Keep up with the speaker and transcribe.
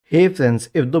Hey friends,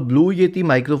 if the Blue Yeti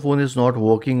microphone is not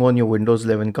working on your Windows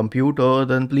 11 computer,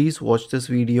 then please watch this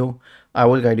video. I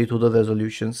will guide you through the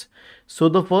resolutions. So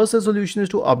the first resolution is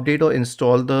to update or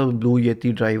install the Blue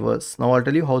Yeti drivers. Now I'll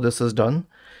tell you how this is done.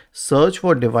 Search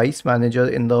for Device Manager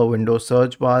in the Windows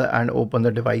search bar and open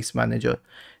the Device Manager.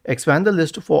 Expand the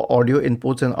list for audio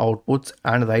inputs and outputs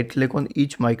and right click on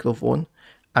each microphone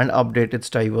and update its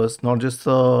drivers, not just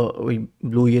the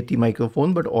Blue Yeti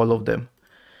microphone but all of them.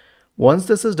 Once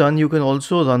this is done, you can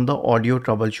also run the audio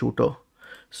troubleshooter.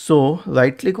 So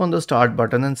right click on the start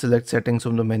button and select settings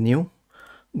from the menu.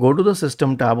 Go to the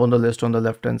system tab on the list on the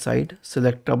left hand side.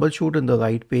 Select troubleshoot in the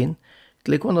right pane.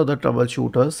 Click on other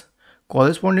troubleshooters.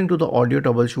 Corresponding to the audio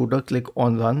troubleshooter, click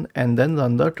on run and then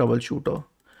run the troubleshooter.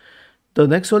 The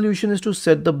next solution is to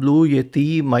set the Blue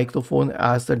Yeti microphone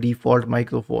as the default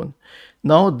microphone.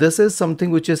 Now this is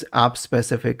something which is app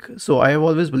specific. So I have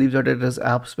always believed that it is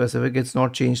app specific. It's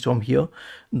not changed from here.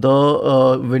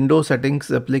 The window settings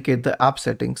replicate the app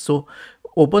settings. So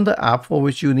open the app for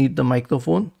which you need the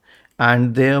microphone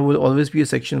and there will always be a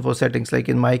section for settings. Like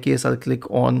in my case, I'll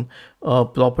click on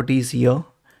properties here.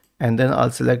 And then I'll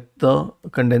select the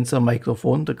condenser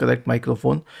microphone, the correct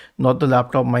microphone, not the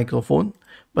laptop microphone,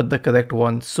 but the correct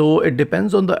one. So it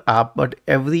depends on the app, but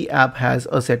every app has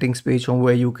a settings page from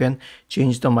where you can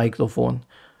change the microphone.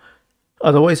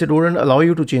 Otherwise, it wouldn't allow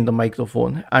you to change the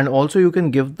microphone. And also you can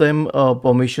give them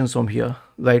permissions from here.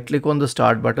 Right click on the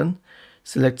start button,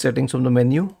 select settings from the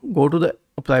menu, go to the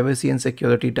privacy and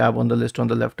security tab on the list on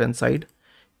the left hand side.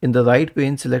 In the right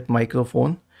pane, select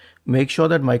microphone. Make sure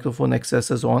that microphone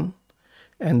access is on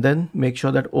and then make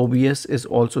sure that OBS is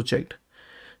also checked.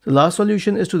 The last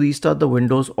solution is to restart the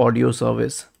Windows audio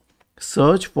service.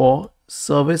 Search for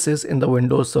services in the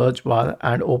Windows search bar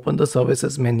and open the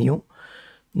services menu.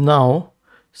 Now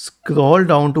scroll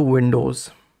down to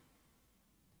Windows.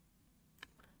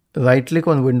 Right click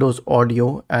on Windows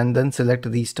Audio and then select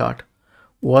restart.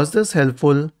 Was this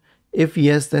helpful? If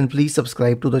yes, then please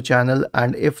subscribe to the channel,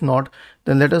 and if not,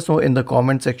 then let us know in the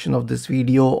comment section of this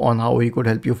video on how we could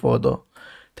help you further.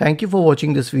 Thank you for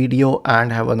watching this video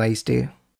and have a nice day.